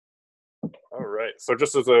All right. So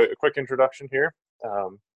just as a quick introduction here,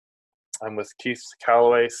 I'm with Keith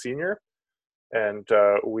Calloway Sr., and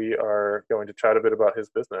we are going to chat a bit about his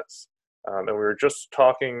business. And we were just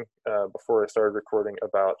talking before I started recording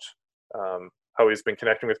about how he's been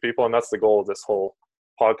connecting with people, and that's the goal of this whole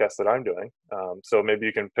podcast that I'm doing. So maybe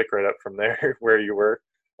you can pick right up from there where you were,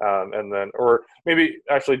 and then, or maybe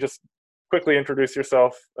actually just quickly introduce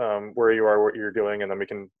yourself, where you are, what you're doing, and then we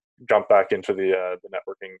can jump back into the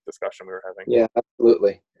networking discussion we were having. Yeah,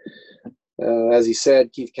 absolutely. As he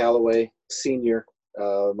said, Keith Calloway Sr.,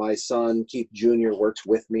 my son Keith Jr. works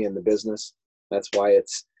with me in the business. That's why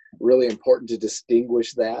it's really important to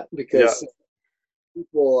distinguish that, because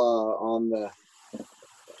people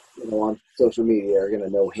on social media are going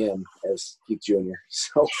to know him as Keith Jr.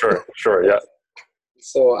 So Sure, yeah.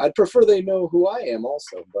 So I'd prefer they know who I am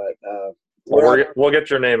also, but we'll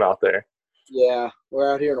get your name out there. Yeah,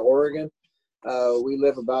 we're out here in Oregon. We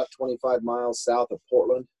live about 25 miles south of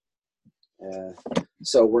Portland.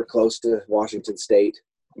 So we're close to Washington State.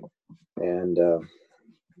 And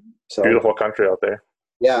so beautiful country out there.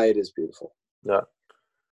 Yeah, it is beautiful. Yeah.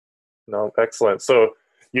 No, excellent. So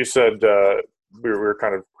you said we were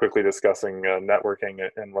kind of quickly discussing networking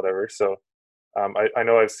and whatever. So I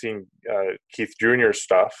know I've seen Keith Jr.'s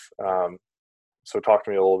stuff. So talk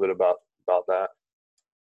to me a little bit about that.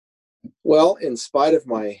 Well, in spite of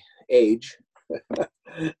my age,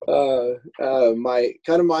 I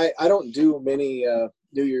don't do many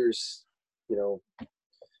New Year's, what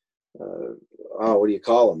do you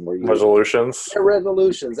call them? Resolutions.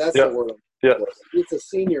 Resolutions. That's the word. Yeah. It's a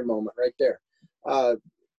senior moment right there. I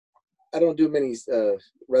don't do many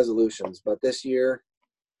resolutions, but this year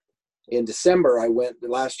in December,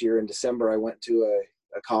 last year in December, I went to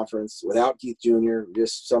a conference without Keith Jr.,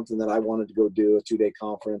 just something that I wanted to go do, a 2-day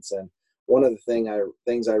conference. And one of the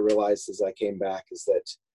things I realized as I came back is that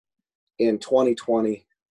in 2020,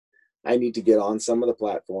 I need to get on some of the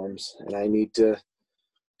platforms, and I need to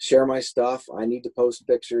share my stuff. I need to post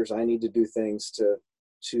pictures. I need to do things to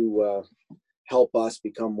help us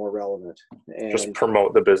become more relevant. And just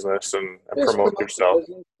promote the business and promote yourself.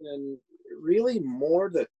 And really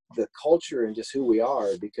more the culture and just who we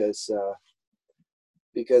are, because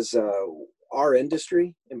our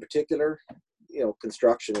industry in particular,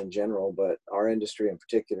 construction in general, but our industry in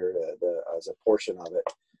particular, as a portion of it,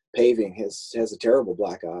 paving has a terrible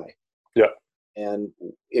black eye. Yeah. And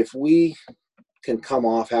if we can come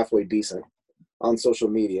off halfway decent on social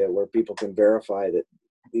media, where people can verify that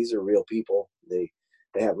these are real people, they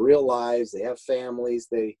have real lives, they have families,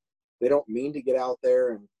 they don't mean to get out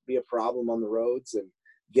there and be a problem on the roads and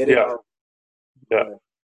get in our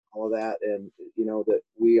all of that, and that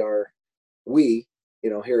we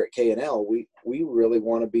here at K&L, we really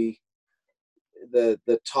want to be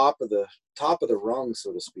the top of the rung,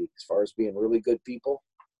 so to speak, as far as being really good people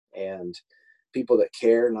and people that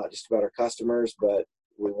care not just about our customers, but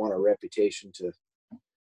we want our reputation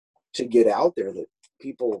to get out there, that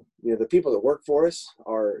people, the people that work for us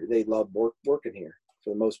they love working here. For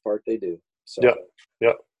the most part, they do. So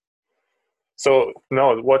yeah. So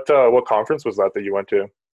no, what conference was that you went to?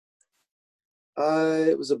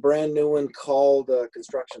 It was a brand new one called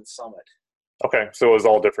Construction Summit. Okay, so it was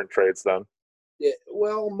all different trades then. Yeah,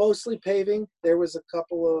 well, mostly paving. There was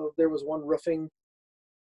one roofing.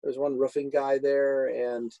 There's one roofing guy there,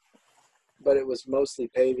 but it was mostly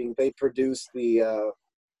paving. They produced the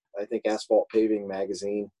I think Asphalt Paving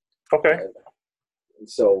magazine. Okay.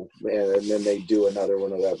 So, and then they do another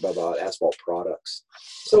one about asphalt products.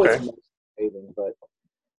 So It's mostly paving, but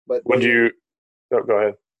when go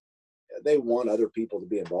ahead. They want other people to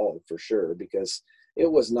be involved for sure, because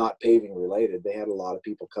it was not paving related. They had a lot of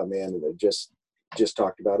people come in that just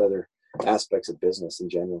talked about other aspects of business in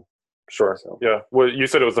general. Sure. So, yeah. Well, you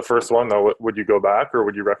said it was the first one though. Would you go back, or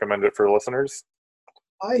would you recommend it for listeners?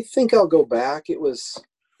 I think I'll go back. It was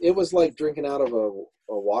like drinking out of a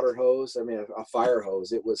water hose. I mean, a fire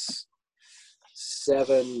hose. It was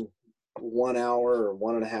 7 1-hour or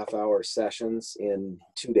 1.5 hour sessions in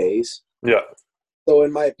 2 days. Yeah. So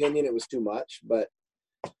in my opinion, it was too much, but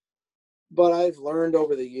I've learned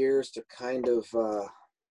over the years to kind of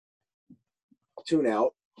tune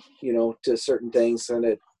out, to certain things, and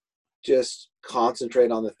to just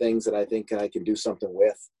concentrate on the things that I think I can do something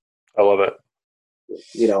with. I love it.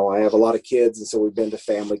 I have a lot of kids, and so we've been to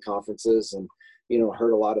family conferences and,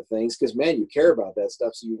 heard a lot of things, because, man, you care about that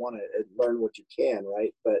stuff, so you want to learn what you can,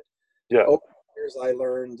 right? But over the years, I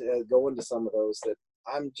learned going to some of those that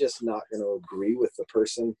I'm just not going to agree with the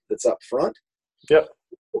person that's up front. Yeah.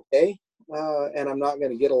 Okay. And I'm not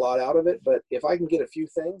going to get a lot out of it, but if I can get a few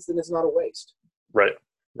things, then it's not a waste. Right.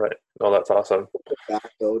 Oh, that's awesome.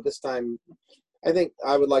 Back though, this time I think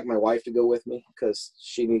I would like my wife to go with me because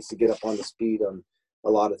she needs to get up on the speed on a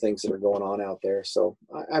lot of things that are going on out there. So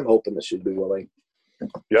I'm hoping that she'd be willing.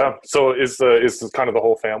 Yeah. So is kind of the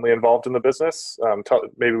whole family involved in the business?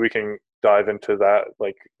 Maybe we can dive into that.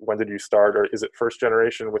 Like, when did you start, or is it first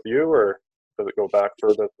generation with you, or does it go back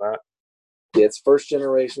further than that? It's first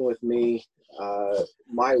generation with me.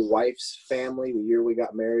 My wife's family, the year we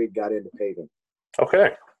got married, got into paving,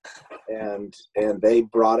 Okay. and they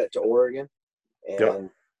brought it to Oregon, Yep. and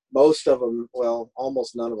most of them, well,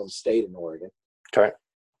 almost none of them stayed in Oregon. Okay.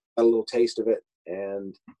 Got a little taste of it,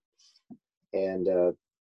 and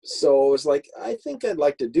so it was like, I think I'd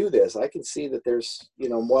like to do this. I can see that there's,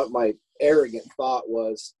 what my arrogant thought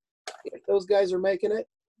was, if those guys are making it,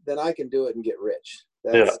 then I can do it and get rich.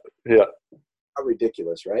 Yeah. That's Yeah.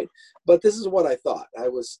 ridiculous, right? But this is what I thought. I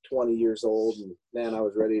was 20 years old, and man, I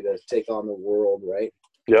was ready to take on the world, right?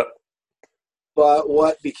 Yep. But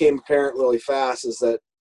what became apparent really fast is that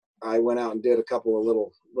I went out and did a couple of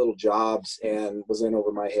little jobs and was in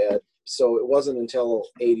over my head. So it wasn't until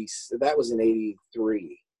that was in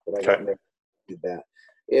 83 that I got Okay. married, did that.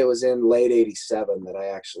 It was in late 87 that I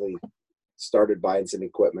actually started buying some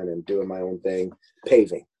equipment and doing my own thing,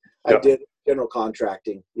 paving. I Yep. did general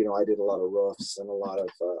contracting. I did a lot of roofs and a lot of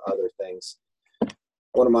other things.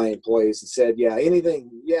 One of my employees said,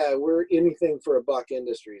 we're anything for a buck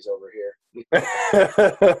industries over here.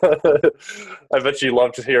 I bet you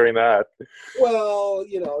loved hearing that. Well,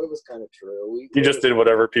 it was kind of true. You just did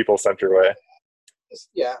whatever people sent your way.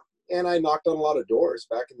 Yeah. And I knocked on a lot of doors.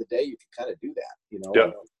 Back in the day, you could kind of do that,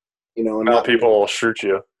 Yep. and Now not be, people will shoot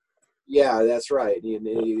you. yeah, that's right.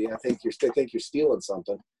 I think you're stealing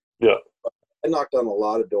something. Yeah. I knocked on a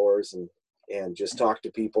lot of doors and just talked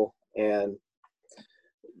to people, and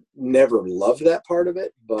never loved that part of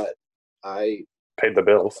it, but I Paid the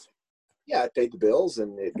bills. I paid the bills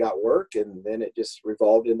and it got work, and then it just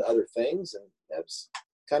revolved into other things, and that's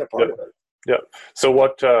kind of part Yep. of it. Yeah. So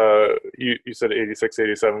what you said 86,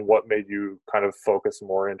 87, what made you kind of focus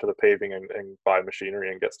more into the paving and buy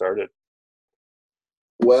machinery and get started?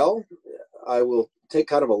 Well, I will take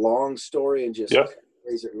kind of a long story and just Yeah.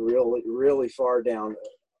 raise it really, really far down.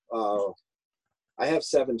 I have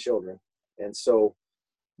 7 children, and so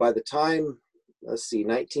by the time, let's see,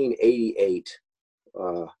 1988,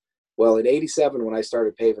 in 87 when I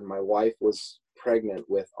started paving, my wife was pregnant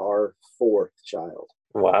with our 4th child.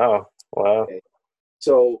 Wow. Wow. Okay.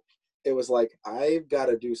 So it was like, I've got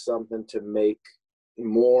to do something to make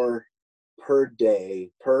more per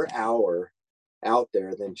day, per hour out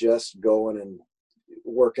there than just going and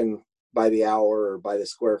working by the hour or by the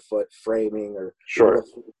square foot framing or Sure.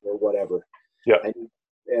 or whatever. Yeah.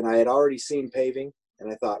 And I had already seen paving,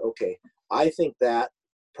 and I thought, okay, I think that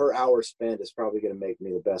per hour spent is probably going to make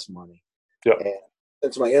me the best money. Yeah. And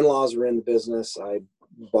since my in-laws were in the business, I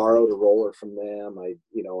borrowed a roller from them. I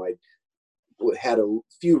had a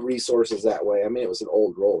few resources that way. I mean, it was an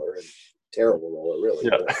old roller, and terrible roller, really.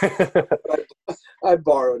 Yeah. But I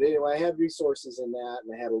borrowed it. Anyway, I had resources in that,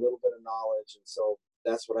 and I had a little bit of knowledge, and so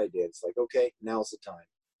that's what I did. It's like, okay, now's the time.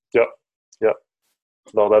 Yep. Yep.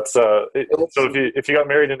 No, that's so if you got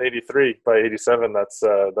married in 83, by 87,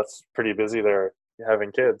 that's pretty busy there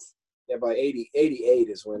having kids. Yeah, by 88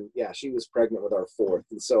 is when, she was pregnant with our 4th.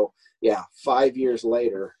 And so, 5 years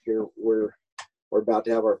later, here we're about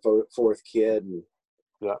to have our 4th kid. And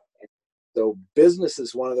yeah. So business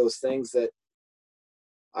is one of those things that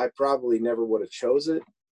I probably never would have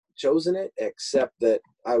chosen it, except that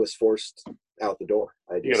I was forced out the door.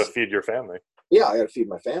 You got to feed your family. Yeah, I got to feed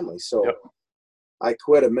my family. So yep. I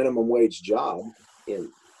quit a minimum wage job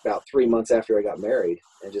in about 3 months after I got married,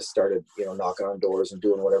 and just started, knocking on doors and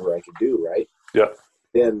doing whatever I could do. Right. Yeah.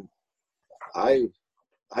 Then I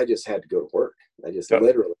just had to go to work. I just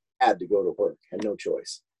literally had to go to work. Had no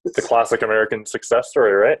choice. It's a classic American success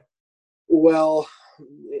story, right? Well,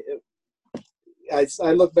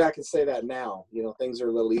 I look back and say that now, things are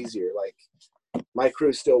a little easier. Like, my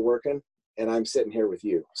crew's still working, and I'm sitting here with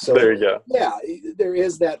you. So there you go. Yeah, there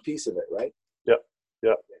is that piece of it, right? Yep.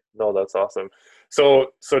 Yep. No, that's awesome.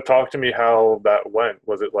 So talk to me how that went.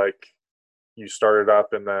 Was it like you started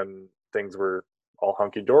up and then things were all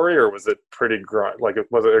hunky-dory, or was it pretty grind? Like,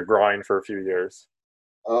 was it a grind for a few years?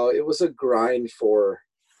 It was a grind for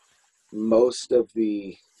most of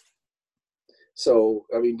the. So,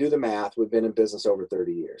 I mean, do the math. We've been in business over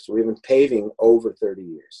 30 years. We've been paving over 30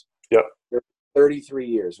 years. Yep. 33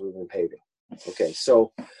 years we've been paving. Okay,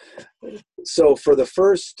 so for the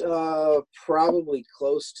first probably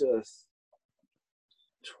close to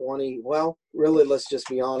 20, well, really, let's just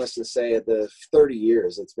be honest and say the 30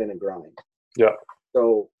 years, it's been a grind. Yeah.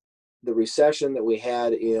 So the recession that we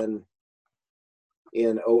had in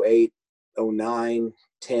 '08, '09,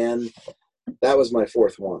 '10, that was my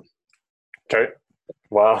fourth one. Okay.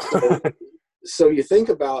 Wow. So you think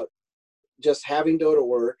about just having to go to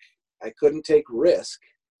work. I couldn't take risk.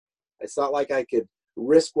 It's not like I could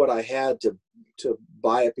risk what I had to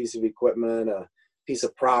buy a piece of equipment, a piece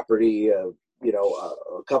of property, a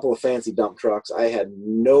couple of fancy dump trucks. I had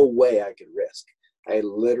no way I could risk. I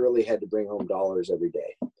literally had to bring home dollars every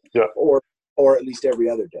day, Yeah. or at least every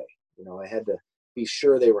other day. I had to be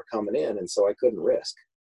sure they were coming in, and so I couldn't risk.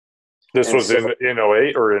 This And was so, in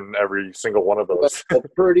 '08 or in every single one of those?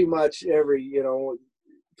 pretty much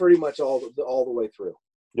pretty much all the way through.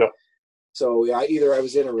 Yeah. So either I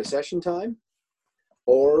was in a recession time,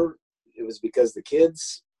 or it was because the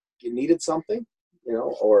kids needed something,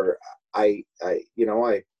 or I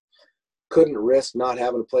couldn't risk not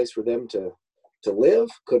having a place for them to live.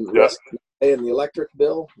 Couldn't risk paying the electric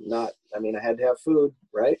bill. I had to have food,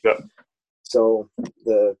 right? Yeah. So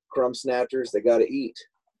the crumb snatchers, they got to eat.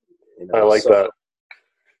 I like that.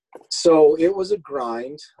 So it was a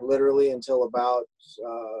grind, literally, until about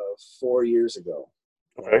 4 years ago.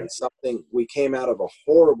 Okay. We came out of a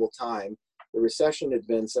horrible time. The recession had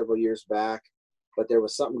been several years back, but there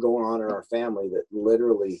was something going on in our family that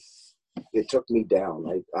literally, it took me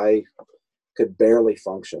down. I could barely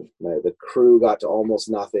function. The crew got to almost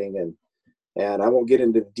nothing, and I won't get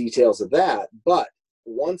into the details of that. But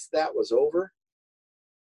once that was over,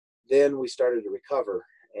 then we started to recover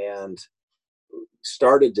and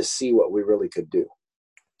started to see what we really could do.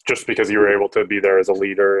 Just because you were able to be there as a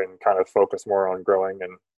leader and kind of focus more on growing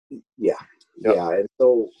and yeah. And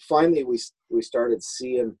so finally we started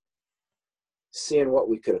seeing what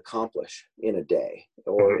we could accomplish in a day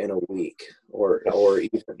or in a week or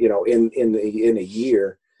even, in a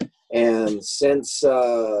year. And since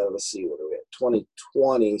let's see, what are we at,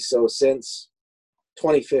 2020, so since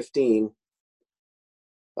 2015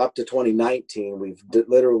 up to 2019, we've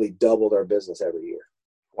literally doubled our business every year.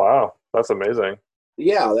 Wow, that's amazing.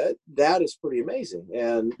 Yeah, that is pretty amazing,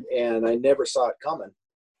 and I never saw it coming.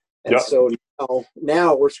 And so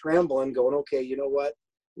now we're scrambling, going, okay, you know what?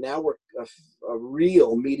 Now we're a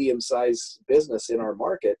real medium-sized business in our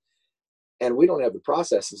market, and we don't have the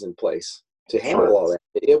processes in place to handle all that.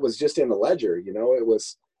 It was just in a ledger, it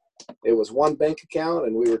was one bank account,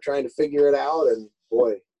 and we were trying to figure it out, and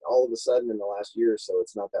boy, all of a sudden in the last year or so,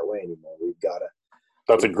 it's not that way anymore.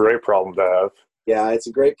 That's a great problem to have. Yeah, it's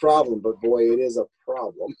a great problem, but boy, it is a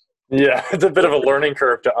problem. Yeah, it's a bit of a learning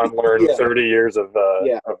curve to unlearn 30 years of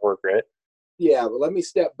work, right? Yeah, but let me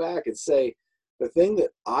step back and say the thing that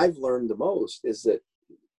I've learned the most is that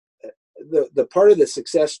the part of the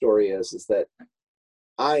success story is that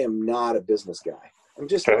I am not a business guy. I'm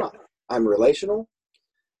just not. I'm relational.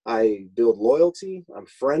 I build loyalty. I'm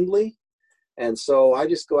friendly. And so I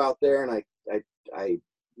just go out there and I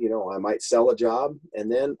might sell a job,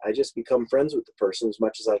 and then I just become friends with the person as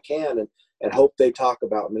much as I can and hope they talk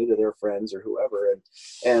about me to their friends or whoever.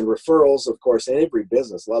 And referrals, of course, every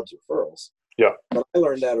business loves referrals. Yeah. But I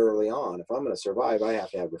learned that early on. If I'm going to survive, I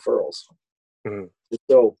have to have referrals. Mm-hmm.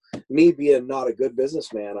 So me being not a good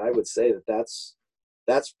businessman, I would say that's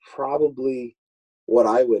probably what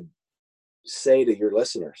I would say to your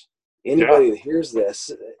listeners. Anybody that hears this,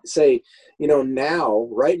 say,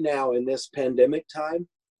 right now in this pandemic time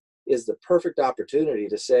is the perfect opportunity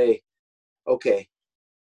to say, okay,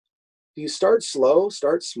 you start slow,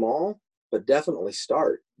 start small, but definitely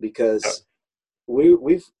start, because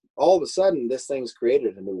we've all of a sudden this thing's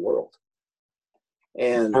created a new world.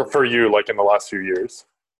 And for you, like in the last few years?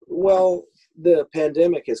 Well, the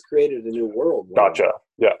pandemic has created a new world. Gotcha.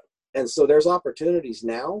 Yeah. And so there's opportunities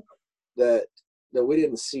now that we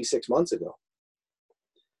didn't see 6 months ago.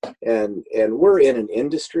 And we're in an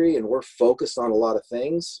industry and we're focused on a lot of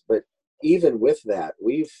things, but even with that,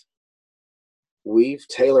 we've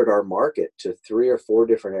tailored our market to 3 or 4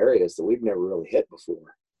 different areas that we've never really hit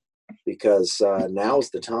before, because now's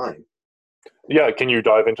the time. Yeah, can you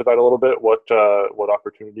dive into that a little bit? What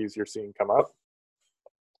opportunities you're seeing come up?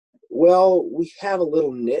 Well, we have a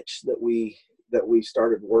little niche that we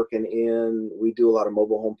started working in. We do a lot of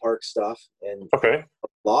mobile home park stuff, and a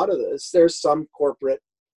lot of this, there's some corporate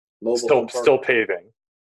mobile home park.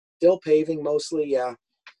 Still paving mostly, yeah.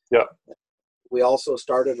 Yeah. We also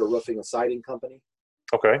started a roofing and siding company.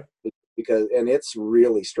 Okay. And it's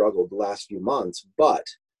really struggled the last few months, but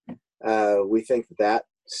we think that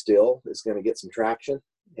still is going to get some traction,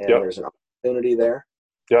 and there's an opportunity there.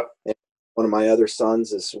 Yeah. And one of my other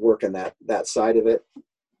sons is working that side of it.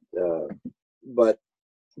 But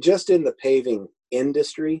just in the paving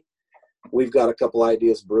industry, we've got a couple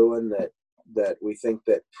ideas brewing that we think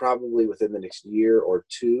that probably within the next year or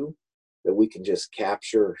two that we can just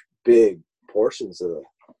capture big portions of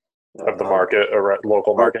the market, or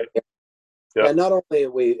local market. Yeah. And not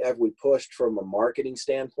only have we pushed from a marketing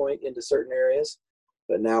standpoint into certain areas,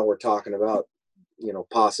 but now we're talking about,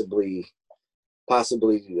 possibly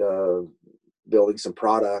building some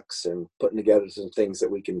products and putting together some things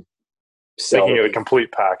that we can sell. Making it a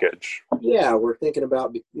complete package. Yeah, we're thinking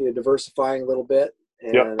about diversifying a little bit,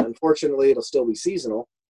 and unfortunately, it'll still be seasonal.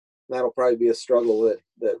 That'll probably be a struggle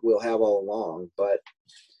that we'll have all along, but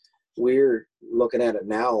we're looking at it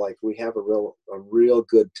now like we have a real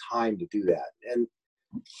good time to do that. And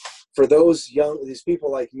for these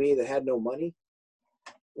people like me that had no money,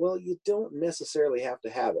 well, you don't necessarily have to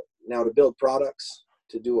have it. Now, to build products,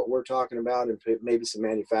 to do what we're talking about, and maybe some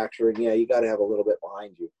manufacturing, you got to have a little bit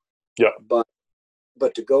behind you. Yeah.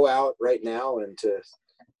 But to go out right now and to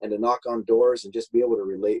knock on doors and just be able to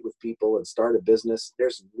relate with people and start a business,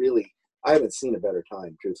 I haven't seen a better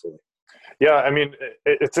time, truthfully. Yeah, I mean,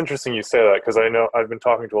 it's interesting you say that, because I know I've been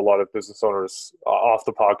talking to a lot of business owners off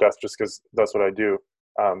the podcast just because that's what I do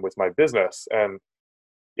with my business. And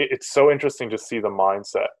it's so interesting to see the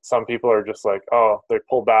mindset. Some people are just like, oh, they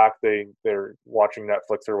pull back, they're watching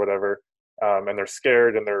Netflix or whatever, and they're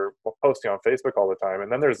scared and they're posting on Facebook all the time.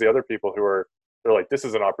 And then there's the other people they're like, this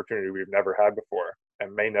is an opportunity we've never had before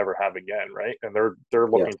and may never have again, right? And they're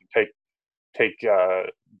looking to take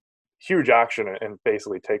huge action and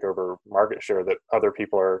basically take over market share that other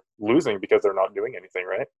people are losing because they're not doing anything,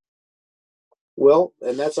 right? Well,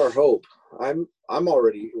 and that's our hope.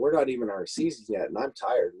 We're not even our season yet, and I'm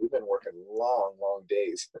tired. We've been working long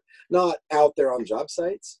days, not out there on job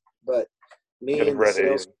sites, but me and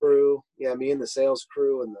the sales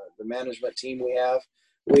crew and the management team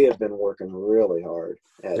we have been working really hard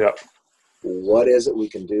at what is it we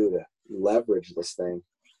can do to leverage this thing.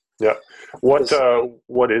 Yeah.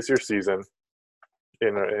 What is your season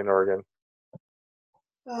in Oregon?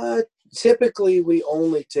 Typically, we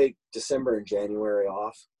only take December and January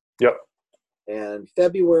off. Yep. And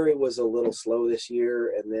February was a little slow this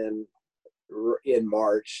year, and then in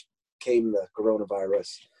March came the coronavirus.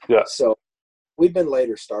 Yeah. So we've been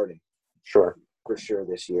later starting. Sure. For sure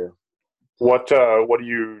this year. What do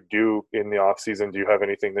you do in the off season? Do you have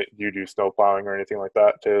anything that you do, snow plowing or anything like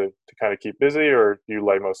that, to kind of keep busy, or do you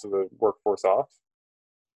lay most of the workforce off?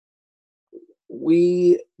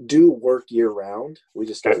 We do work year round. We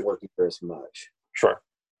just don't work here as much. Sure.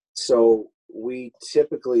 So we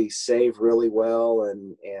typically save really well,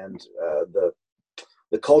 and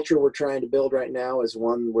the culture we're trying to build right now is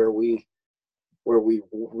one where we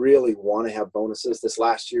really want to have bonuses. This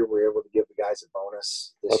last year, we were able to give the guys a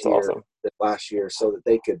bonus last year, so that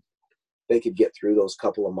they could get through those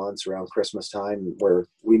couple of months around Christmas time where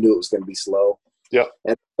we knew it was going to be slow. Yeah.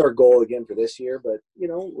 And that's our goal again for this year. But,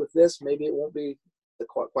 with this, maybe it won't be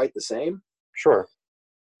quite the same. Sure.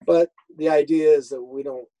 But the idea is that we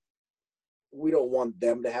don't want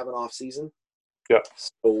them to have an off season. Yeah.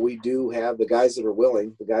 So we do have the guys that are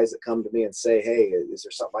willing, the guys that come to me and say, hey, is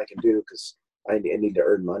there something I can do? Because I need to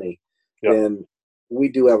earn money. Yep. And we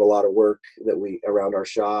do have a lot of work around our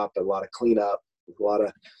shop, a lot of cleanup, a lot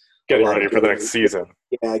of getting ready for the next season.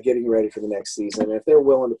 Yeah, getting ready for the next season. And if they're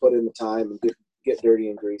willing to put in the time and get dirty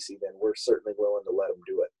and greasy, then we're certainly willing to let them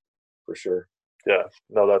do it, for sure. Yeah,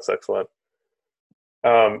 no, that's excellent.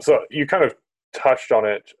 So you kind of touched on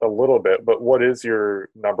it a little bit, but what is your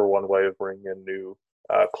number one way of bringing in new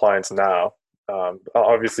clients now?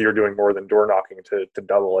 Obviously, you're doing more than door knocking to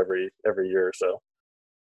double every year or so.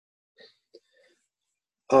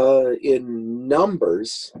 In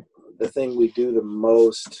numbers, the thing we do the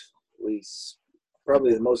most,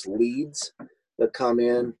 probably the most leads that come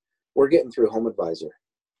in, we're getting through Home Advisor.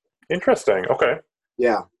 Interesting. Okay.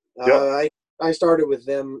 Yeah. Yep. I started with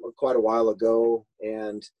them quite a while ago,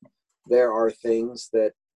 and there are things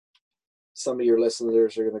that some of your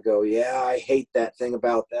listeners are going to go, yeah, I hate that thing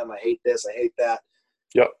about them. I hate this. I hate that.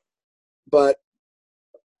 Yep. But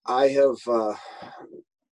I have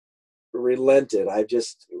relented. I've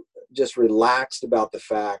just relaxed about the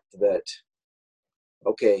fact that,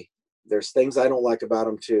 okay, there's things I don't like about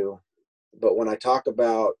them too. But when I talk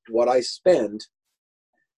about what I spend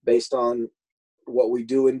based on what we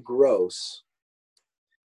do in gross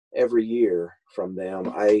every year from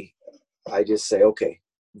them, I just say, okay,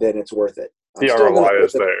 then it's worth it. The ROI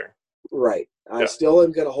is there. Right. I still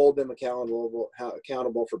am going to hold them accountable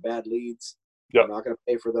for bad leads. Yep. I'm not going to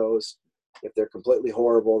pay for those. If they're completely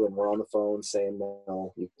horrible, then we're on the phone saying,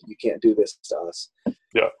 no, you can't do this to us.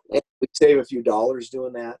 Yeah. And we save a few dollars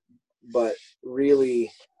doing that. But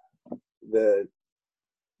really, the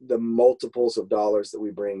the multiples of dollars that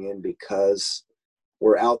we bring in because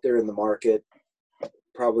we're out there in the market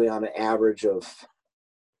probably on an average of,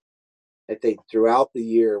 I think throughout the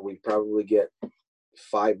year, we probably get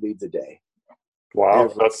 5 leads a day.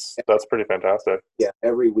 Wow, that's pretty fantastic. Yeah,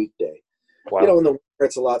 every weekday. Wow. You know, in the winter,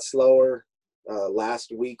 it's a lot slower.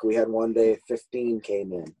 Last week, we had one day 15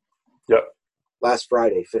 came in. Yep. Last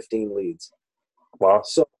Friday, 15 leads. Wow.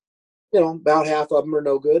 So, you know, about half of them are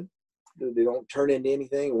no good. They don't turn into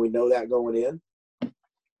anything, and we know that going in.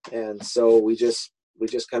 And so we just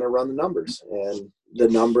kind of run the numbers, and the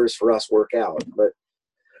numbers for us work out. But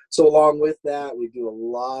so along with that, we do a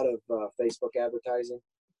lot of Facebook advertising.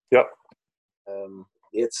 Yep.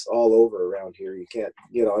 It's all over around here. You can't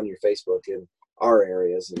get on your Facebook in our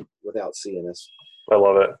areas and without seeing us. I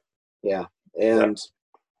love it. Yeah. And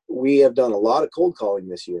we have done a lot of cold calling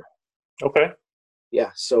this year. Okay.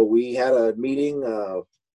 Yeah. So we had a meeting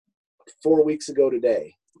 4 weeks ago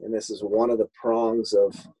today, and this is one of the prongs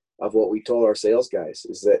of what we told our sales guys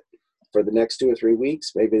is that for the next 2 or 3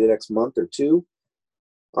 weeks, maybe the next month or two,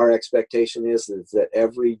 our expectation is that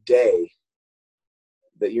every day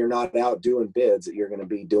that you're not out doing bids, that you're going to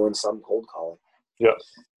be doing some cold calling. Yeah.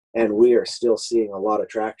 And we are still seeing a lot of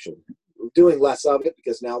traction. We're doing less of it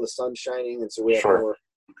because now the sun's shining, and so we have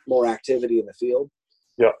more activity in the field.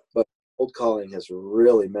 Yeah. But cold calling has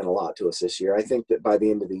really meant a lot to us this year. I think that by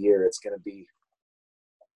the end of the year, it's going to be,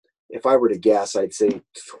 if I were to guess, I'd say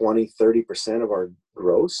 20-30% of our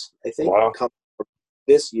gross, I think, comes from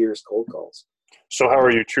this year's cold calls. So how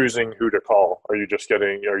are you choosing who to call? Are you just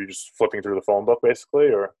flipping through the phone book basically,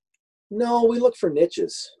 or? No, we look for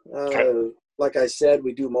niches. Like I said,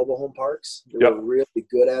 we do mobile home parks. We're really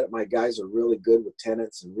good at it. My guys are really good with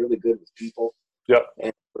tenants and really good with people. Yep.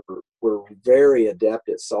 And we're very adept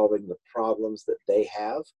at solving the problems that they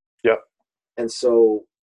have. Yep. And so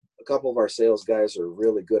a couple of our sales guys are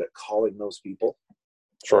really good at calling those people.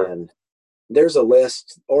 Sure. And there's a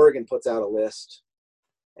list. Oregon puts out a list,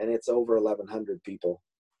 and it's over 1,100 people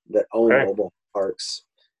that own mobile parks,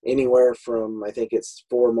 anywhere from, I think it's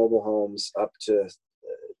 4 mobile homes up to,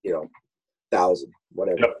 1,000,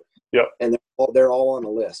 whatever. Yep. Yep. And they're all on a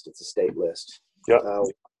list. It's a state list. Yep.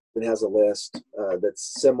 It has a list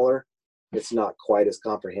that's similar. It's not quite as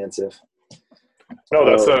comprehensive. No,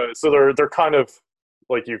 that's so they're kind of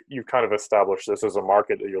like you've kind of established this as a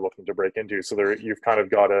market that you're looking to break into. So you've kind of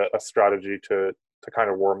got a strategy to kind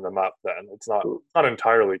of warm them up. Then it's not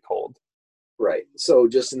entirely cold. Right. So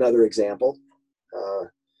just another example.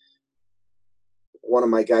 One of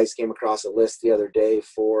my guys came across a list the other day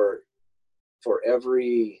for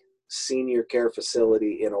every senior care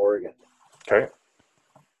facility in Oregon. Okay.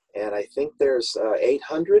 And I think there's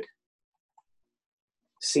 800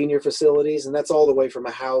 senior facilities, and that's all the way from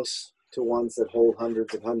a house to ones that hold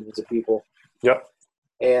hundreds and hundreds of people. Yep.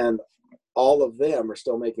 And all of them are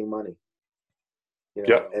still making money.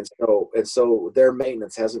 Yep. And so their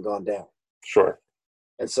maintenance hasn't gone down. Sure.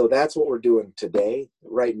 And so that's what we're doing today.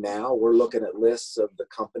 Right now, we're looking at lists of the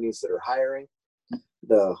companies that are hiring,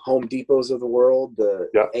 the Home Depots of the world, the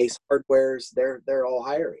Ace Hardwares, they're all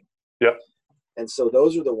hiring. Yep. And so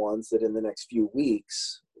those are the ones that in the next few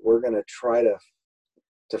weeks, we're going to try to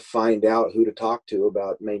find out who to talk to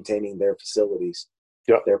about maintaining their facilities,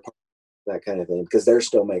 that kind of thing, because they're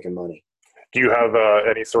still making money. Do you have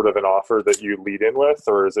any sort of an offer that you lead in with,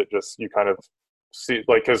 or is it just you kind of see,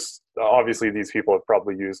 like, because obviously these people have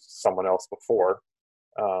probably used someone else before,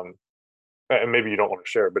 and maybe you don't want to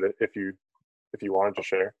share, but if you wanted to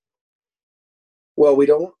share. Well, we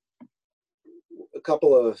don't. A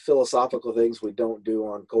couple of philosophical things we don't do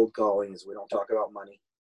on cold calling is we don't talk about money.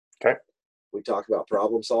 Okay. We talk about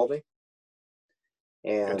problem solving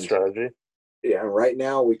and good strategy. Yeah. Right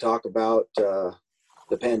now we talk about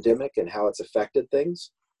the pandemic and how it's affected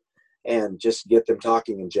things, and just get them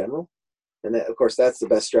talking in general. And that, of course, that's the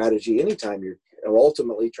best strategy anytime you're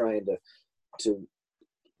ultimately trying to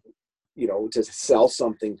sell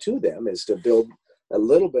something to them, is to build a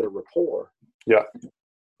little bit of rapport. Yeah.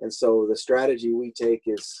 And so the strategy we take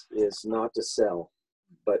is not to sell,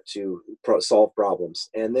 but to solve problems.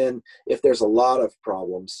 And then if there's a lot of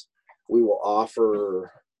problems, we will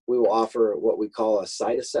offer what we call a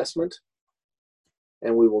site assessment.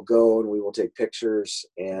 And we will go and we will take pictures,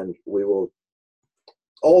 and we will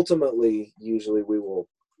ultimately, usually we will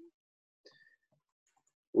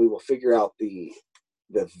figure out the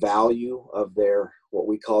value of what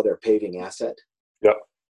we call their paving asset. Yep.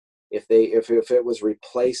 If it was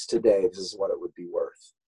replaced today, this is what it would be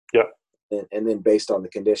worth. Yep. And then based on the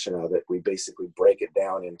condition of it, we basically break it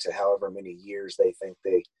down into however many years they think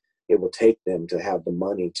it will take them to have the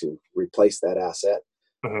money to replace that asset.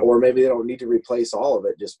 Hmm. or maybe they don't need to replace all of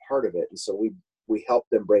it, just part of it. And so we help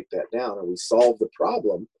them break that down, and we solve the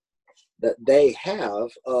problem that they have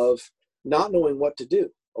of not knowing what to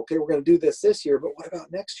do. Okay, we're going to do this year, but what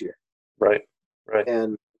about next year? Right. Right.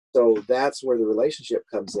 And so that's where the relationship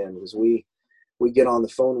comes in, is we get on the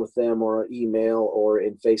phone with them or email or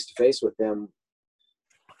in face-to-face with them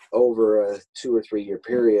over a 2 or 3 year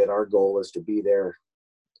period. Our goal is to be there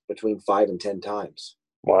between 5 and 10 times.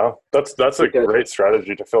 Wow. That's a Because, great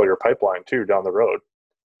strategy to fill your pipeline too down the road.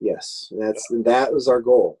 yes, that was our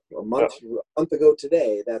goal. A Yeah. month ago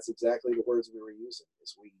today, that's exactly the words we were using,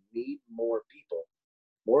 is we need more people,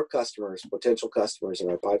 more customers, potential customers in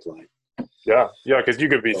our pipeline. Yeah. Yeah. Because you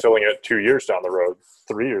could be So, filling it 2 years down the road,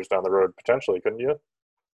 3 years down the road, potentially, couldn't you?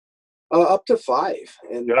 up to 5,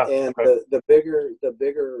 and Yeah. Okay. the bigger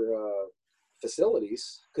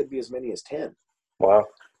facilities could be as many as 10, Wow.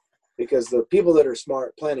 because the people that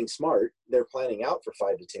are planning smart, they're planning out for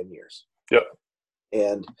 5 to 10 years. Yep.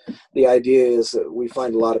 And the idea is that we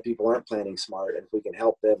find a lot of people aren't planning smart, and if we can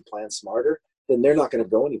help them plan smarter, then they're not going to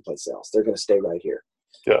go anyplace else. They're going to stay right here.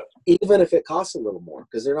 Yeah. Even if it costs a little more,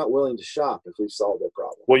 because they're not willing to shop if we've solved their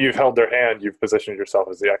problem. Well, you've held their hand. You've positioned yourself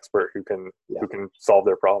as the expert who can solve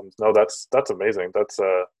their problems. No, that's amazing. That's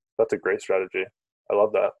a great strategy. I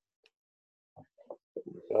love that.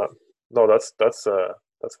 Yeah. No, that's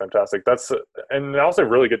fantastic. And also a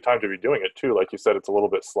really good time to be doing it too. Like you said, it's a little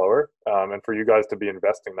bit slower, and for you guys to be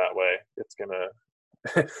investing that way, it's gonna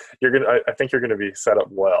I think you're gonna be set up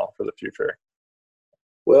well for the future.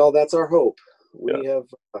 Well, that's our hope. Yeah. We have,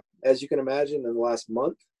 as you can imagine, in the last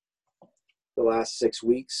month, the last 6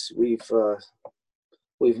 weeks, we've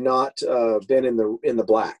not been in the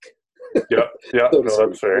black. Yeah. Yeah. So No,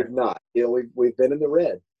 that's fair. We've not. We've been in the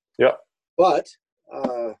red. Yeah. But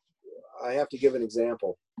I have to give an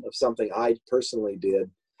example of something I personally did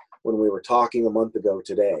when we were talking a month ago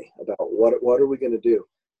today about what are we going to do.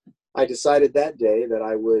 I decided that day that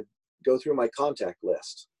I would go through my contact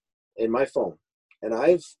list in my phone. And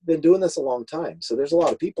I've been doing this a long time, so there's a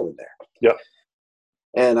lot of people in there. Yeah.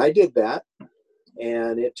 And I did that,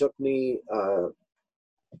 and it took me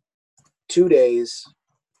 2 days,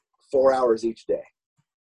 4 hours each day.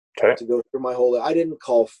 Okay. To go through my whole. I didn't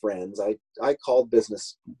call friends. I called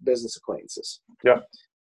business acquaintances. Yeah.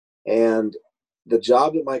 And the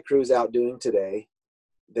job that my crew's out doing today,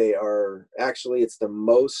 it's the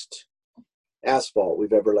most asphalt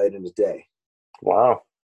we've ever laid in a day. Wow.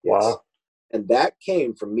 Yes. Wow. And that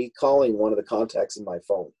came from me calling one of the contacts in my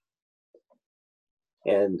phone.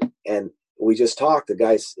 And we just talked. The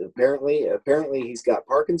guy's apparently he's got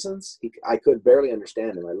Parkinson's. I could barely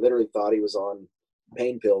understand him. I literally thought he was on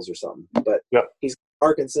pain pills or something. But yeah. He's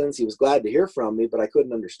Parkinson's. He was glad to hear from me, but I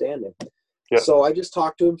couldn't understand him. Yeah. So I just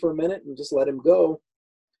talked to him for a minute and just let him go.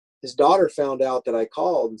 His daughter found out that I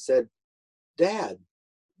called and said, "Dad,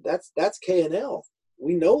 that's K&L.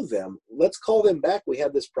 We know them. Let's call them back. We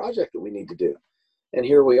have this project that we need to do." And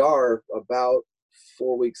here we are about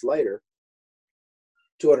 4 weeks later,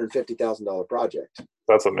 $250,000 project.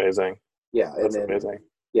 That's amazing. Yeah. That's amazing.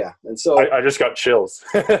 Yeah. And so I just got chills.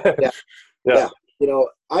 Yeah.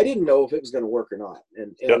 I didn't know if it was going to work or not.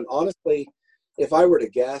 And honestly, if I were to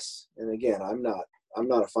guess, and again, I'm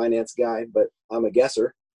not a finance guy, but I'm a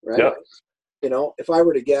guesser, right? Yeah. If I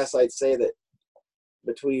were to guess, I'd say that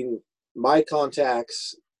between my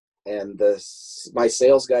contacts and my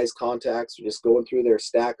sales guys' contacts, just going through their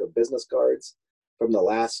stack of business cards from the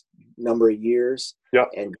last number of years,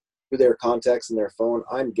 and through their contacts in their phone,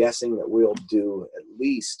 I'm guessing that we'll do at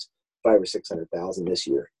least $500,000 or $600,000 this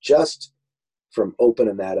year, just from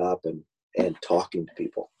opening that up and talking to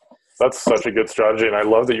people. That's such a good strategy, and I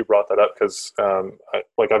love that you brought that up because,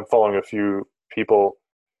 I'm following a few people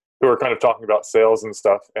who are kind of talking about sales and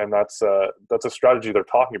stuff, and that's a strategy they're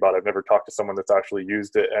talking about. I've never talked to someone that's actually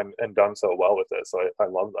used it and done so well with it, so I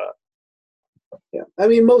love that. Yeah, I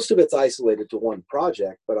mean, most of it's isolated to one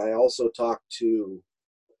project, but I also talked to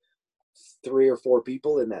 3 or 4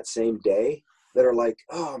 people in that same day that are like,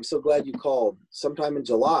 "Oh, I'm so glad you called. Sometime in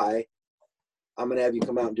July, I'm going to have you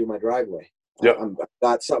come out and do my driveway. Yeah. I've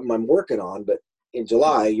got something I'm working on, but in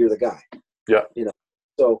July, you're the guy." Yeah.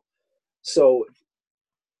 So,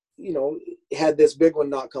 had this big one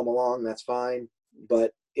not come along, that's fine,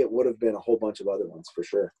 but it would have been a whole bunch of other ones for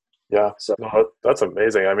sure. Yeah. So that's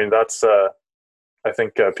amazing. I mean, that's, I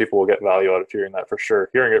think people will get value out of hearing that for sure.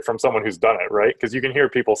 Hearing it from someone who's done it, right? Because you can hear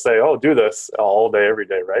people say, "Oh, do this all day, every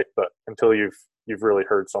day," right? But until you've really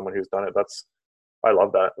heard someone who's done it, I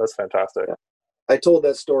love that. That's fantastic. Yeah. I told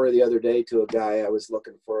that story the other day to a guy. I was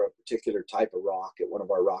looking for a particular type of rock at one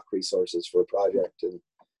of our rock resources for a project.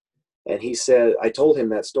 And he said, I told him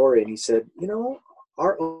that story, and he said,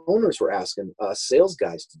 our owners were asking us sales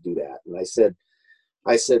guys to do that. And I said,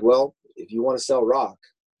 well, if you want to sell rock,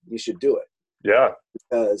 you should do it. Yeah.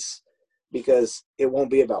 Because it won't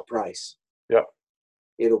be about price. Yeah.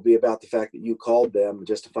 It'll be about the fact that you called them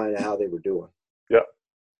just to find out how they were doing. Yeah.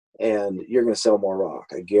 And you're going to sell more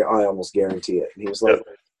rock. I almost guarantee it. And he was like,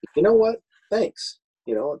 you know what? Thanks.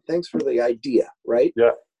 Thanks for the idea. Right.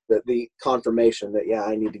 Yeah. The confirmation that,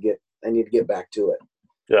 I need to get back to it.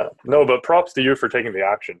 Yeah. No, but props to you for taking the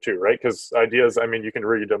action too, right? Because ideas, I mean, you can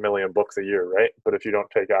read a million books a year, right? But if you don't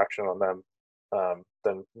take action on them,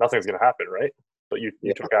 then nothing's going to happen, right? But you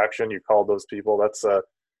took action, you called those people. That's a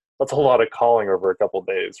lot of calling over a couple of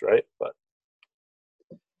days, right? But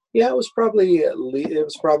yeah, it was probably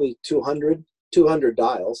 200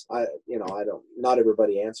 dials. Not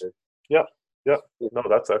everybody answered. Yeah. Yeah. No,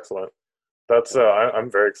 that's excellent. That's I'm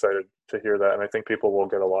very excited to hear that, and I think people will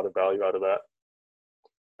get a lot of value out of that.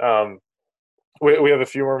 We have a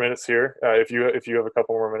few more minutes here. If you have a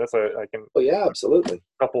couple more minutes, I can. Oh yeah, absolutely.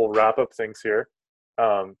 A couple wrap up things here.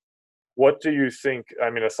 What do you think? I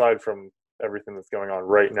mean, aside from everything that's going on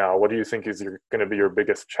right now, what do you think is going to be your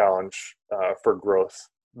biggest challenge for growth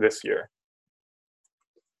this year?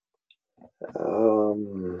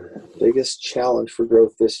 Biggest challenge for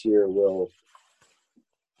growth this year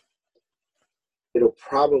it'll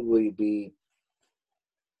probably be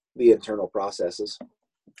the internal processes.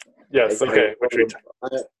 Yes. Okay.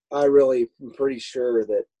 I really am pretty sure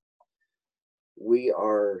that we've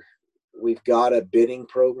got a bidding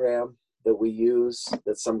program that we use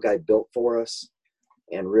that some guy built for us,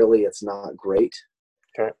 and really it's not great.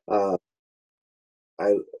 Okay.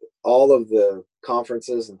 All of the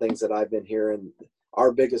conferences and things that I've been hearing,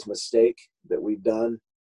 our biggest mistake that we've done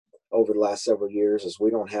over the last several years is we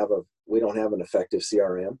don't have an effective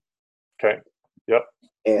CRM. Okay. Yep.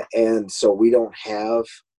 And so we don't have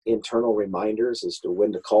internal reminders as to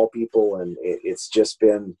when to call people, and it's just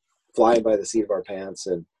been flying by the seat of our pants.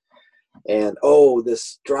 And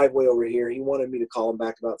this driveway over here, he wanted me to call him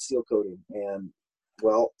back about seal coating, and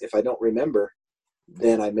well, if I don't remember,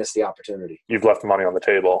 then I miss the opportunity. You've left money on the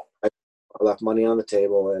table. I left money on the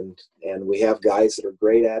table, and we have guys that are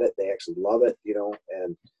great at it. They actually love it,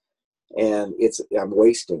 and I'm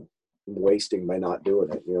wasting by not doing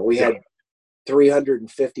it. We had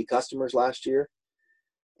 350 customers last year,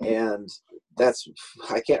 and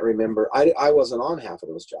I can't remember. I wasn't on half of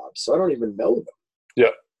those jobs, so I don't even know them.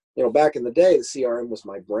 Yeah. Back in the day, the CRM was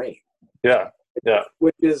my brain. Yeah. Yeah.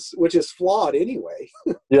 Which is flawed anyway.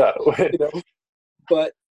 Yeah.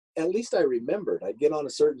 But at least I remembered. I'd get on a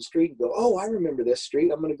certain street and go, oh, I remember this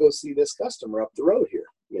street. I'm going to go see this customer up the road here.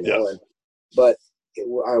 But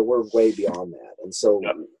we're way beyond that. And so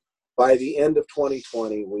by the end of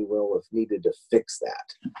 2020, we will have needed to fix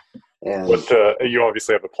that. And you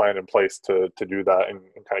obviously have a plan in place to do that and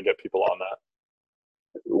kind of get people on that.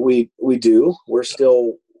 We do. We're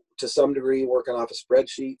still, to some degree, working off of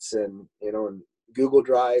spreadsheets and Google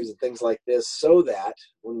Drives and things like this, so that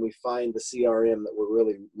when we find the CRM that we're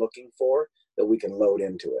really looking for, that we can load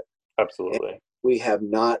into it. Absolutely. And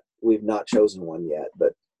we've not chosen one yet,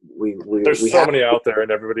 but there's so many out there,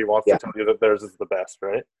 and everybody wants to tell you that theirs is the best,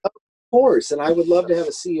 right? Of course. And I would love to have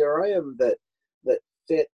a CRM that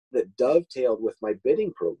dovetailed with my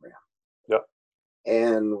bidding program. Yep.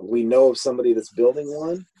 And we know of somebody that's building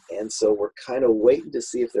one, and so we're kind of waiting to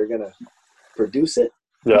see if they're going to produce it.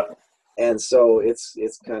 Yeah. And so it's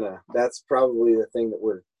kind of, that's probably the thing that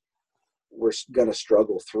we're going to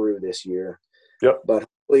struggle through this year. Yep. But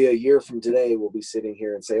hopefully a year from today, we'll be sitting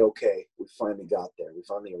here and say, okay, we finally got there. We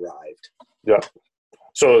finally arrived. Yeah.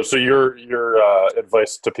 So your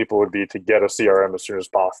advice to people would be to get a CRM as soon as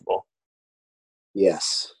possible.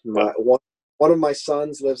 Yes. One of my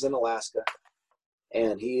sons lives in Alaska,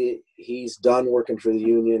 and he's done working for the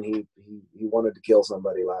union. He wanted to kill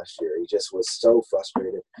somebody last year. He just was so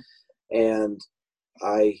frustrated. And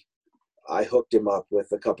I hooked him up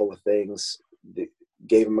with a couple of things,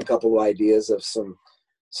 gave him a couple of ideas of some,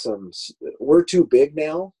 we're too big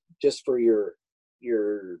now just for your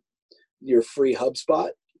free HubSpot.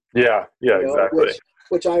 Yeah. Yeah, exactly.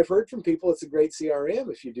 Which I've heard from people, it's a great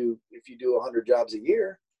CRM if you do 100 jobs a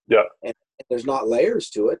year. Yeah. And there's not layers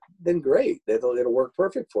to it, then great. It'll work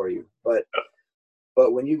perfect for you. But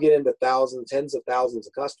when you get into tens of thousands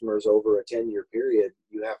of customers over a 10-year period,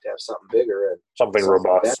 you have to have something bigger and something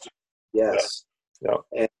robust. Yes. Yeah.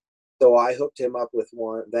 And so I hooked him up with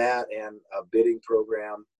that and a bidding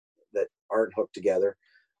program that aren't hooked together.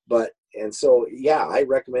 I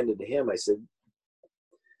recommended to him, I said,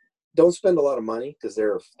 don't spend a lot of money, because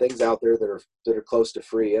there are things out there that are close to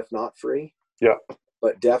free, if not free. Yeah.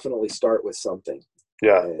 But definitely start with something.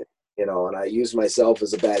 Yeah. And I use myself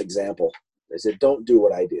as a bad example. I said, don't do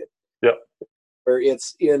what I did. Yeah. Or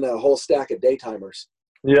it's in a whole stack of daytimers.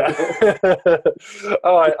 Yeah.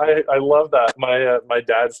 Oh, I love that. My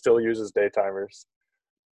dad still uses daytimers.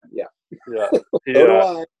 Yeah. Yeah. So do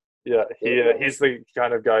I. Yeah. So do I. He's the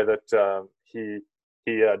kind of guy that he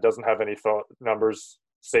doesn't have any phone numbers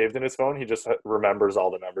saved in his phone. He just remembers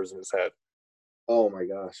all the numbers in his head. Oh my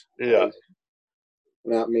gosh. Yeah.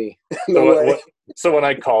 Not me. So No way. so when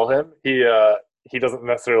I call him, he doesn't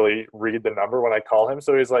necessarily read the number when I call him.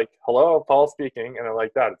 So he's like, "Hello, Paul speaking," and I'm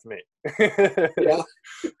like, "That it's me." Yeah.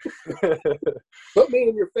 Put me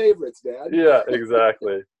in your favorites, Dad. Yeah,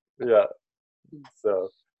 exactly. Yeah. So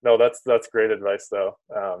no, that's great advice though.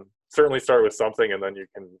 Certainly start with something and then you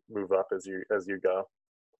can move up as you go.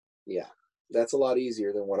 Yeah. That's a lot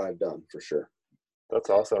easier than what I've done, for sure. That's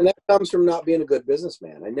awesome. And that comes from not being a good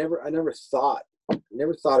businessman. I never thought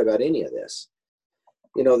about any of this.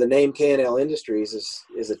 The name K&L Industries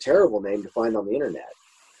is a terrible name to find on the internet.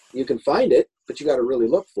 You can find it, but you got to really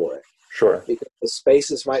look for it. Sure. Because the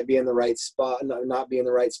spaces might be in the right spot, not be in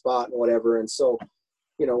the right spot, and whatever. And so,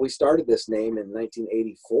 we started this name in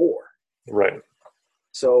 1984. Right.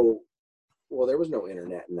 So, well, there was no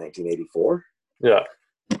internet in 1984. Yeah.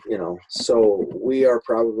 So we are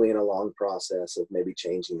probably in a long process of maybe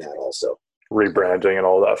changing that also. Rebranding and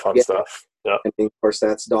all that fun stuff. Yeah. And of course,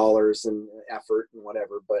 that's dollars and effort and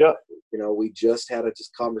whatever. But, we just had a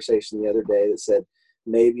conversation the other day that said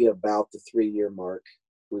maybe about the 3-year mark,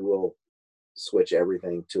 we will switch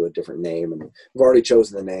everything to a different name. And I've already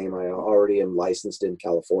chosen the name. I already am licensed in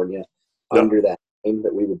California under that name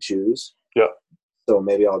that we would choose. Yeah. So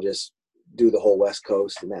maybe I'll just do the whole West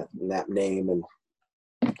Coast in that name. And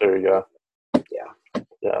there you go. Yeah.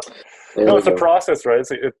 Yeah. No, it's a process, right?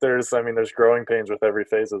 There's growing pains with every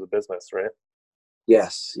phase of the business, right?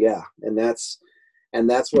 Yes. Yeah. And that's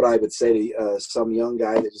what I would say to some young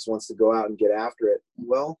guy that just wants to go out and get after it.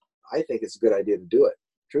 Well, I think it's a good idea to do it,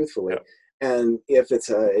 truthfully. Yeah. And if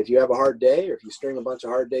you have a hard day, or if you string a bunch of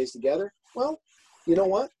hard days together, well, you know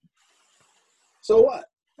what? So what?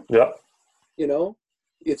 Yeah.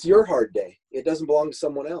 It's your hard day. It doesn't belong to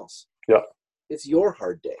someone else. Yeah. It's your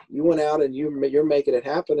hard day. You went out and you're making it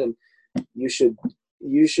happen, and you should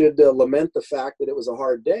lament the fact that it was a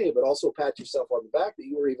hard day, but also pat yourself on the back that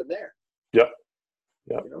you were even there. Yeah.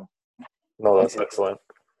 Yeah. No, that's excellent.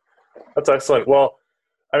 That's excellent. Well,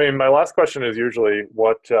 my last question is usually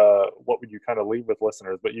what would you kind of leave with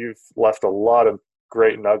listeners? But you've left a lot of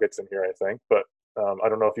great nuggets in here, I think. But I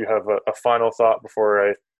don't know if you have a final thought before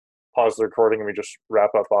I pause the recording and we just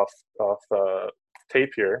wrap up off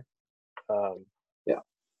tape here. Yeah,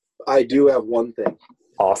 I do have one thing.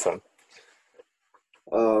 Awesome.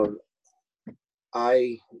 All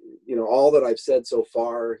that I've said so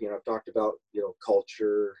far, I've talked about,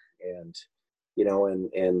 culture and,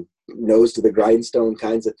 and nose to the grindstone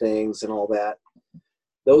kinds of things and all that.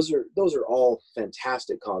 Those are all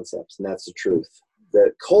fantastic concepts. And that's the truth.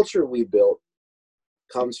 The culture we built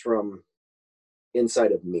comes from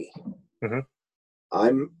inside of me. Mm-hmm.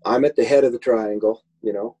 I'm at the head of the triangle,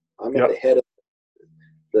 I'm at the head of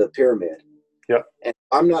the pyramid. Yeah. And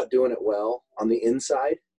I'm not doing it well on the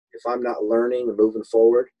inside, if I'm not learning and moving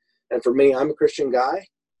forward. And for me, I'm a Christian guy.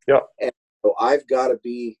 Yeah. And so I've got to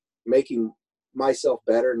be making myself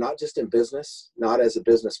better, not just in business, not as a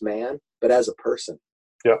businessman, but as a person.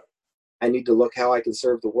 Yeah. I need to look how I can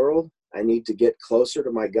serve the world. I need to get closer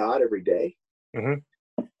to my God every day. Mm-hmm.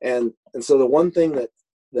 And so the one thing that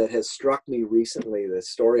has struck me recently, the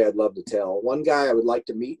story I'd love to tell, one guy I would like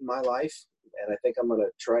to meet in my life, and I think I'm going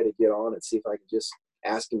to try to get on and see if I can just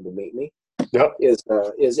ask him to meet me, is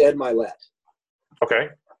Ed Milet.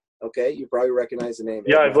 Okay, you probably recognize the name.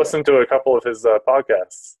 Yeah, I've listened to a couple of his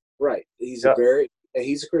podcasts. Right, he's a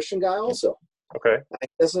Christian guy also. Okay,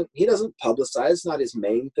 he doesn't publicize. It's not his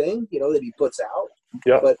main thing, that he puts out.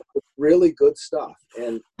 Yeah, but really good stuff.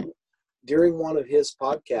 And during one of his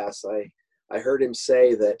podcasts, I heard him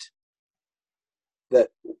say that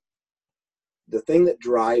the thing that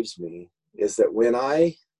drives me is that when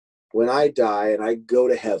I die and I go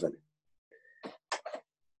to heaven,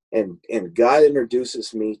 and God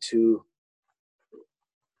introduces me to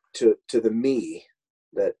the me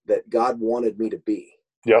that God wanted me to be.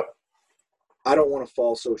 Yep. I don't want to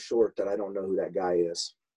fall so short that I don't know who that guy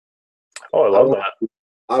is. Oh, I love that.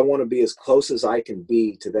 I want to be as close as I can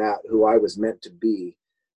be to that who I was meant to be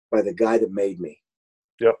by the guy that made me.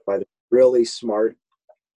 Yep. By the really smart,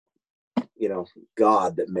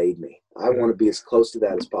 God that made me. I want to be as close to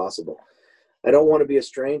that as possible. I don't want to be a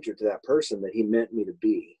stranger to that person that he meant me to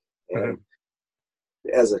be.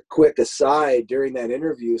 as a quick aside, during that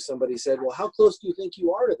interview, somebody said, well, how close do you think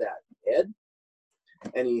you are to that, Ed?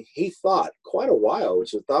 And he thought quite a while,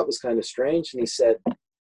 which I thought was kind of strange. And he said,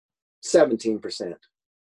 17%.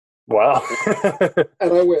 Wow.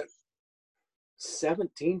 And I went,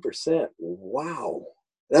 17%. Wow.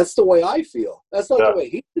 That's the way I feel. That's not the way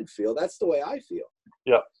he should feel. That's the way I feel.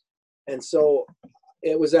 Yeah. And so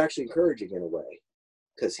it was actually encouraging in a way,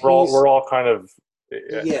 because we're all kind of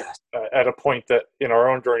at a point that in our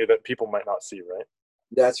own journey that people might not see, right?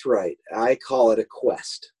 That's right. I call it a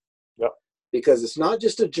quest. Yep. Because it's not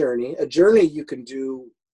just a journey. A journey you can do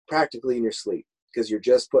practically in your sleep, because you're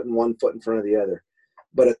just putting one foot in front of the other.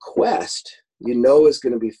 But a quest, is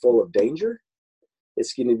going to be full of danger.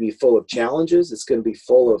 It's going to be full of challenges. It's going to be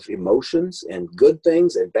full of emotions and good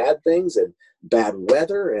things and bad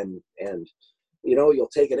weather. And you'll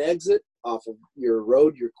take an exit off of your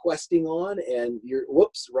road you're questing on, and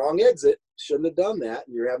whoops, wrong exit. Shouldn't have done that.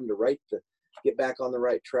 And you're having to get back on the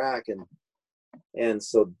right track. And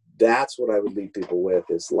so that's what I would leave people with,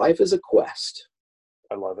 is life is a quest.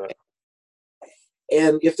 I love it.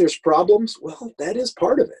 And if there's problems, well, that is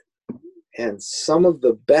part of it. And some of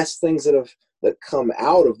the best things that come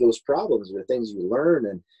out of those problems are things you learn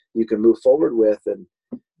and you can move forward with. And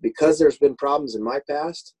because there's been problems in my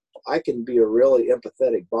past, I can be a really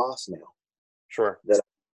empathetic boss now. Sure.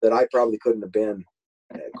 That I probably couldn't have been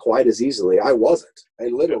quite as easily. I wasn't. I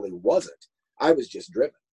literally wasn't. I was just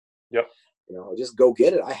driven. Yep. Just go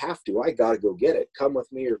get it. I have to. I got to go get it. Come with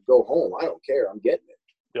me or go home. I don't care. I'm getting it.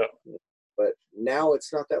 Yeah. But now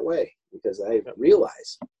it's not that way, because I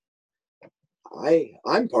realize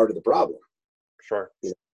I'm part of the problem. Sure.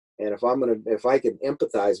 And if I can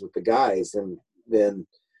empathize with the guys then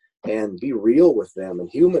and be real with them and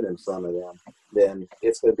human in front of them, then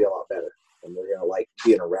it's going to be a lot better. And they're going to like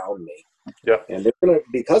being around me. Yeah. And they're going to,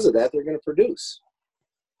 because of that, they're going to produce.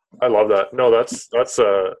 I love that. No, that's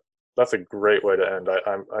a great way to end.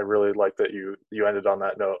 I really like that you ended on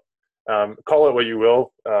that note. Call it what you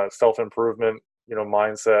will, self-improvement,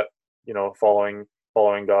 mindset,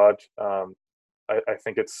 following God. I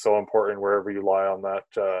think it's so important wherever you lie on that,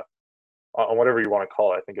 on whatever you want to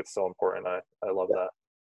call it. I think it's so important. I love that.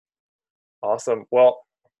 Awesome. Well,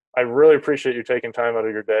 I really appreciate you taking time out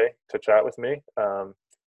of your day to chat with me. I'll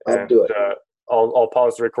do it. I'll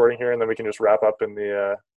pause the recording here, and then we can just wrap up in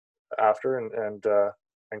the after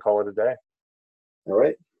and call it a day. All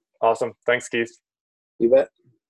right. Awesome. Thanks, Keith. You bet.